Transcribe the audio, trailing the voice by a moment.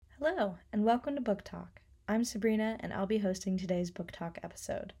Hello, and welcome to Book Talk. I'm Sabrina, and I'll be hosting today's Book Talk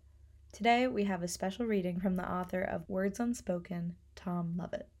episode. Today, we have a special reading from the author of Words Unspoken, Tom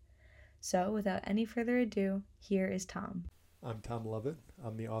Lovett. So, without any further ado, here is Tom. I'm Tom Lovett.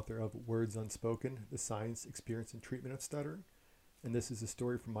 I'm the author of Words Unspoken, The Science, Experience, and Treatment of Stuttering, and this is a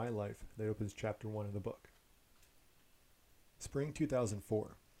story from my life that opens chapter 1 of the book. Spring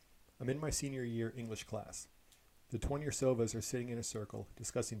 2004. I'm in my senior year English class. The 20 or so of us are sitting in a circle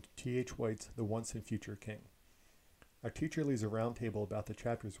discussing T.H. White's The Once and Future King. Our teacher leads a round table about the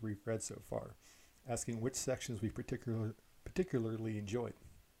chapters we've read so far, asking which sections we particularly enjoyed.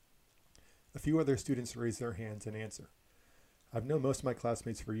 A few other students raise their hands and answer. I've known most of my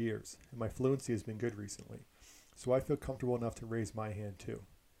classmates for years, and my fluency has been good recently, so I feel comfortable enough to raise my hand too.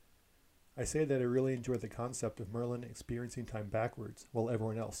 I say that I really enjoy the concept of Merlin experiencing time backwards while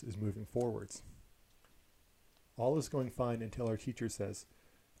everyone else is moving forwards. All is going fine until our teacher says,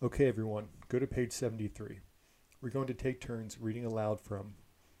 "Okay everyone, go to page 73. We're going to take turns reading aloud from..."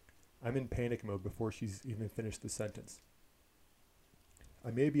 I'm in panic mode before she's even finished the sentence. I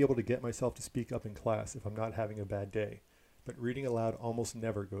may be able to get myself to speak up in class if I'm not having a bad day, but reading aloud almost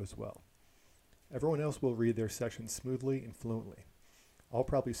never goes well. Everyone else will read their section smoothly and fluently. I'll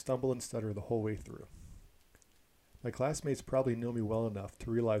probably stumble and stutter the whole way through. My classmates probably know me well enough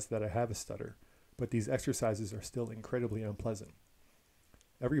to realize that I have a stutter, but these exercises are still incredibly unpleasant.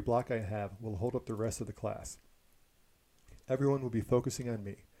 Every block I have will hold up the rest of the class. Everyone will be focusing on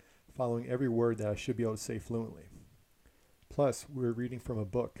me, following every word that I should be able to say fluently. Plus, we're reading from a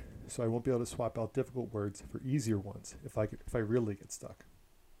book, so I won't be able to swap out difficult words for easier ones if I really get stuck.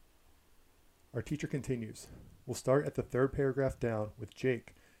 Our teacher continues. We'll start at the third paragraph down with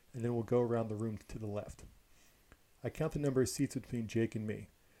Jake, and then we'll go around the room to the left. I count the number of seats between Jake and me.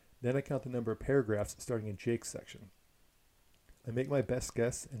 Then I count the number of paragraphs starting in Jake's section. I make my best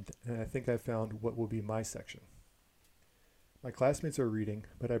guess, and I think I've found what will be my section. My classmates are reading,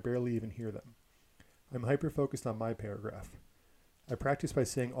 but I barely even hear them. I'm hyper-focused on my paragraph. I practice by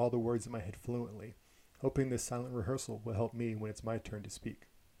saying all the words in my head fluently, hoping this silent rehearsal will help me when it's my turn to speak.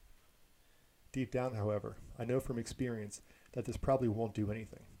 Deep down, however, I know from experience that this probably won't do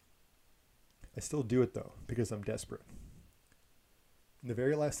anything. I still do it though, because I'm desperate. In the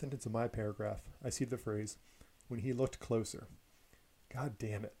very last sentence of my paragraph, I see the phrase, "when he looked closer." God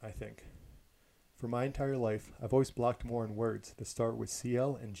damn it, I think. For my entire life, I've always blocked more on words that start with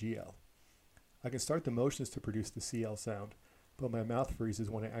CL and GL. I can start the motions to produce the CL sound, but my mouth freezes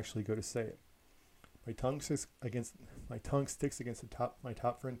when I actually go to say it. My tongue sticks against my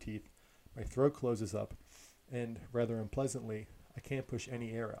top front teeth, my throat closes up, and, rather unpleasantly, I can't push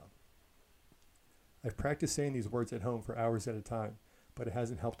any air out. I've practiced saying these words at home for hours at a time, but it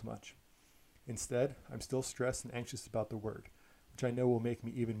hasn't helped much. Instead, I'm still stressed and anxious about the word, which I know will make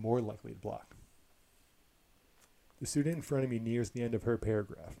me even more likely to block. The student in front of me nears the end of her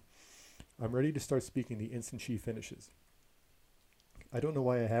paragraph. I'm ready to start speaking the instant she finishes. I don't know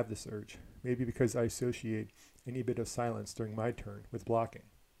why I have this urge, maybe because I associate any bit of silence during my turn with blocking.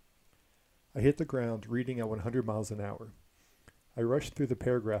 I hit the ground reading at 100 miles an hour. I rush through the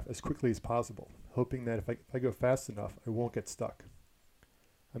paragraph as quickly as possible, hoping that if I go fast enough, I won't get stuck.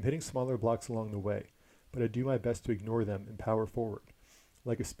 I'm hitting smaller blocks along the way, but I do my best to ignore them and power forward,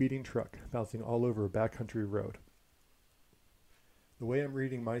 like a speeding truck bouncing all over a backcountry road. The way I'm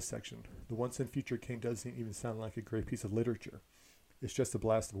reading my section, The Once and Future King doesn't even sound like a great piece of literature. It's just a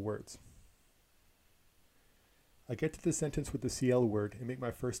blast of words. I get to the sentence with the CL word and make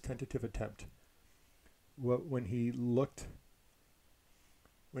my first tentative attempt. When he looked,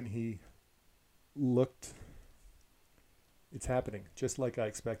 it's happening, just like I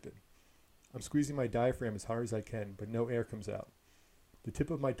expected. I'm squeezing my diaphragm as hard as I can, but no air comes out. The tip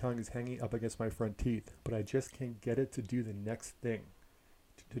of my tongue is hanging up against my front teeth, but I just can't get it to do the next thing,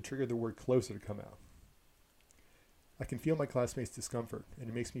 to trigger the word closer to come out. I can feel my classmates' discomfort, and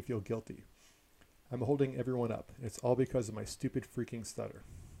it makes me feel guilty. I'm holding everyone up, and it's all because of my stupid freaking stutter.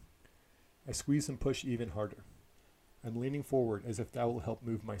 I squeeze and push even harder. I'm leaning forward as if that will help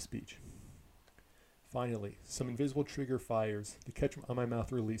move my speech. Finally, some invisible trigger fires, the catch on my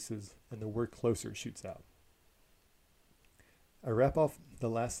mouth releases, and the word closer shoots out. I wrap off the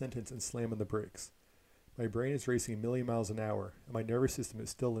last sentence and slam on the brakes. My brain is racing a million miles an hour, and my nervous system is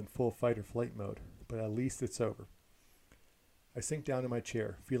still in full fight or flight mode, but at least it's over. I sink down in my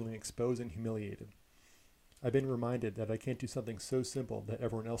chair, feeling exposed and humiliated. I've been reminded that I can't do something so simple that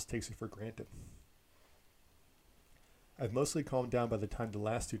everyone else takes it for granted. I've mostly calmed down by the time the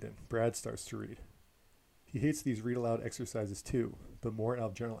last student, Brad, starts to read. He hates these read-aloud exercises too, but more out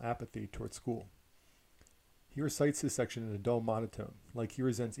of general apathy towards school. He recites this section in a dull monotone, like he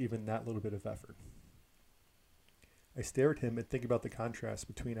resents even that little bit of effort. I stare at him and think about the contrast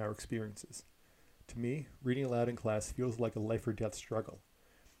between our experiences. To me, reading aloud in class feels like a life or death struggle.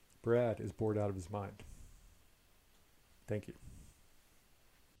 Brad is bored out of his mind. Thank you.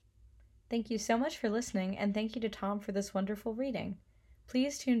 Thank you so much for listening, and thank you to Tom for this wonderful reading.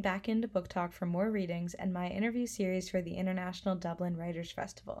 Please tune back into Book Talk for more readings and my interview series for the International Dublin Writers'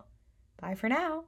 Festival. Bye for now!